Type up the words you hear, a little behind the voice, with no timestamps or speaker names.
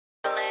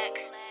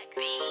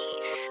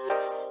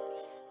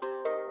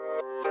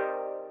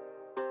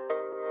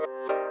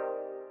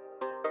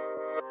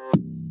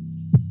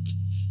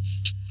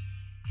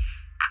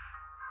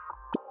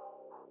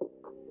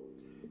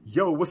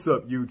Yo, what's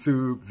up,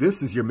 YouTube?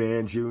 This is your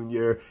man,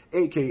 Junior,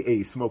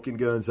 aka Smoking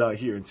Guns, out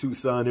here in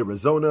Tucson,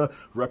 Arizona,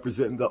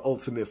 representing the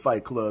Ultimate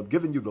Fight Club,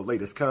 giving you the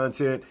latest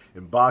content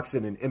in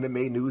boxing and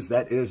MMA news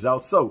that is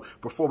out. So,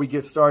 before we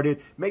get started,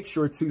 make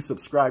sure to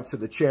subscribe to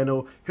the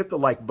channel, hit the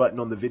like button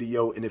on the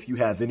video, and if you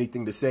have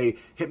anything to say,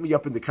 hit me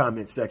up in the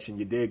comment section,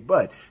 you dig?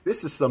 But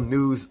this is some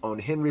news on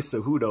Henry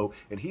CEJUDO,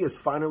 and he is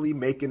finally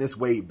making his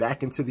way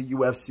back into the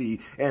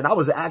UFC, and I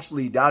was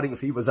actually doubting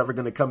if he was ever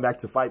going to come back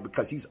to fight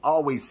because he's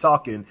always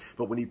talking.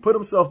 But when he put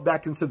himself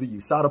back into the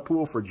USADA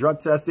pool for drug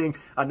testing,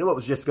 I knew it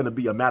was just going to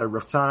be a matter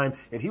of time.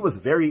 And he was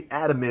very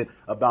adamant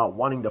about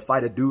wanting to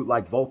fight a dude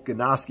like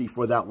Volkanovski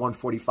for that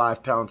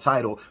 145-pound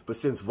title. But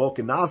since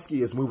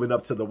Volkanovski is moving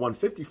up to the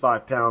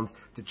 155 pounds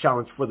to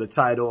challenge for the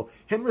title,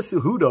 Henry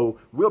CEJUDO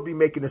will be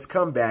making his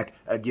comeback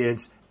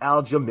against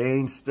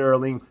ALJAMAIN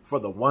STERLING for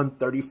the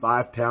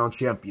 135-pound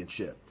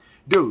championship.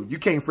 Dude, you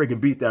can't friggin'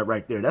 beat that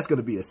right there. That's going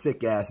to be a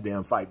sick-ass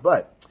damn fight.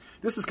 But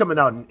this is coming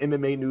out in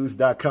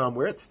MMAnews.com,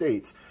 where it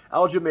states,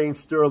 Aljamain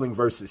Sterling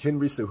versus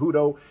Henry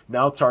CEJUDO,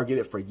 now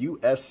targeted for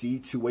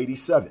UFC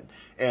 287.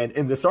 And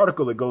in this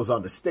article, it goes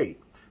on to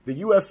state,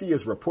 the UFC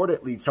is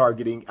reportedly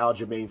targeting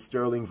Aljamain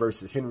Sterling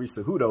versus Henry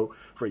CEJUDO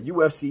for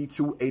UFC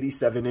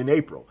 287 in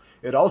April.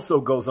 It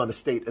also goes on to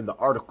state in the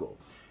article,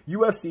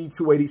 UFC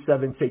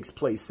 287 takes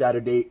place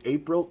Saturday,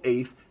 April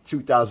 8th,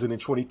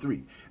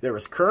 2023. There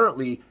is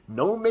currently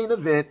no main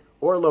event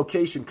or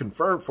location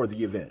confirmed for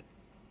the event.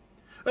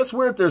 That's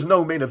weird. There's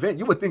no main event.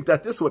 You would think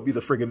that this would be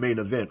the friggin' main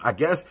event. I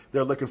guess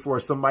they're looking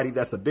for somebody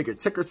that's a bigger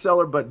ticket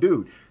seller. But,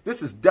 dude,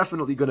 this is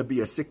definitely going to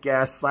be a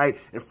sick-ass fight.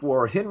 And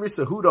for Henry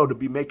CEJUDO to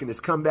be making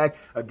his comeback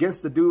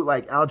against a dude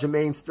like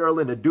Aljamain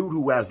Sterling, a dude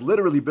who has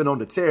literally been on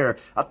the tear.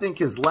 I think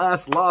his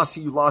last loss,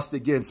 he lost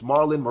against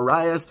Marlon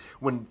Moraes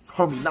when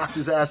homie knocked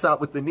his ass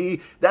out with the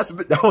knee. That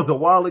was a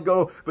while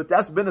ago, but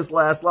that's been his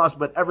last loss.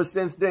 But ever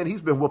since then,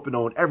 he's been whooping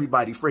on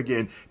everybody.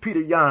 Friggin'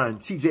 Peter Yan,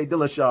 TJ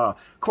Dillashaw,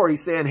 Corey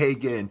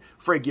Sandhagen,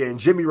 friggin'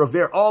 Jimmy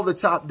Rivera, all the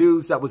top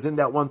dudes that was in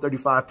that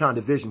 135-pound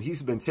division.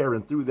 He's been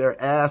tearing through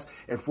their ass.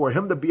 And for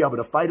him to be able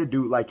to fight a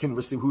dude like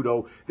Henry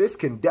CEJUDO, this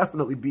can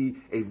definitely be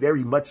a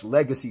very much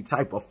legacy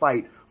type of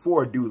fight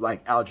for a dude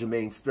like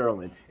Aljamain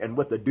Sterling. And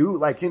with a dude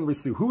like Henry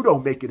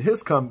CEJUDO making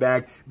his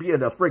comeback,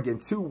 being a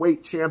friggin'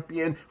 two-weight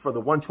champion for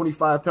the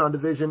 125-pound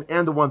division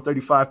and the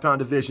 135-pound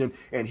division,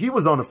 and he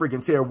was on a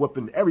friggin' tear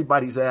whooping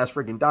everybody's ass,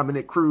 friggin'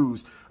 Dominic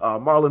Cruz,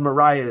 Marlon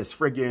Moraes,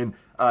 friggin'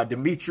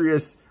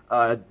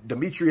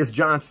 Demetrius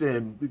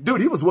Johnson. Dude,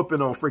 he was whooping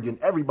on friggin'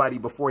 everybody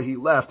before he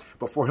left.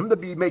 But for him to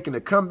be making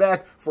a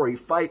comeback for a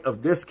fight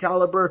of this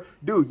caliber,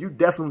 dude, you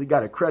definitely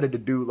got to credit a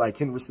dude like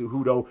Henry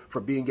CEJUDO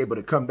for being able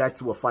to come back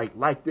to a fight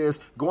like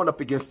this, going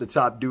up against the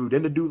top dude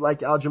and a dude like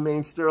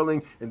Aljamain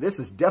Sterling. And this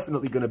is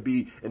definitely going to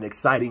be an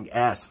exciting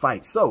ass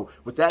fight. So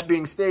with that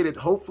being stated,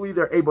 hopefully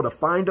they're able to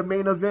find a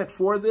main event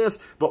for this.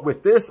 But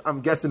with this, I'm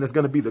guessing it's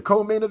going to be the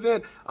co-main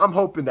event. I'm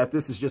hoping that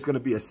this is just going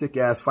to be a sick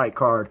ass fight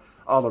card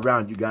all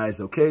around, you guys.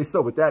 Okay,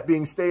 so with that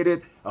being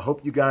stated, I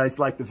hope you guys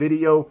like the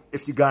video.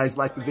 If you guys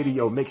like the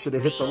video, make sure to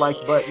hit the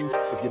like button.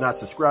 If you're not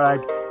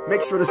subscribed,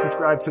 make sure to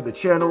subscribe to the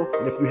channel.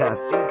 And if you have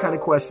any kind of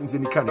questions,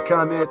 any kind of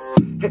comments,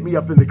 hit me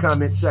up in the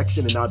comment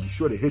section and I'll be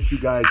sure to hit you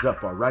guys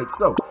up. All right,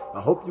 so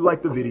I hope you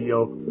like the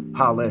video.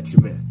 Holla at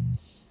your man.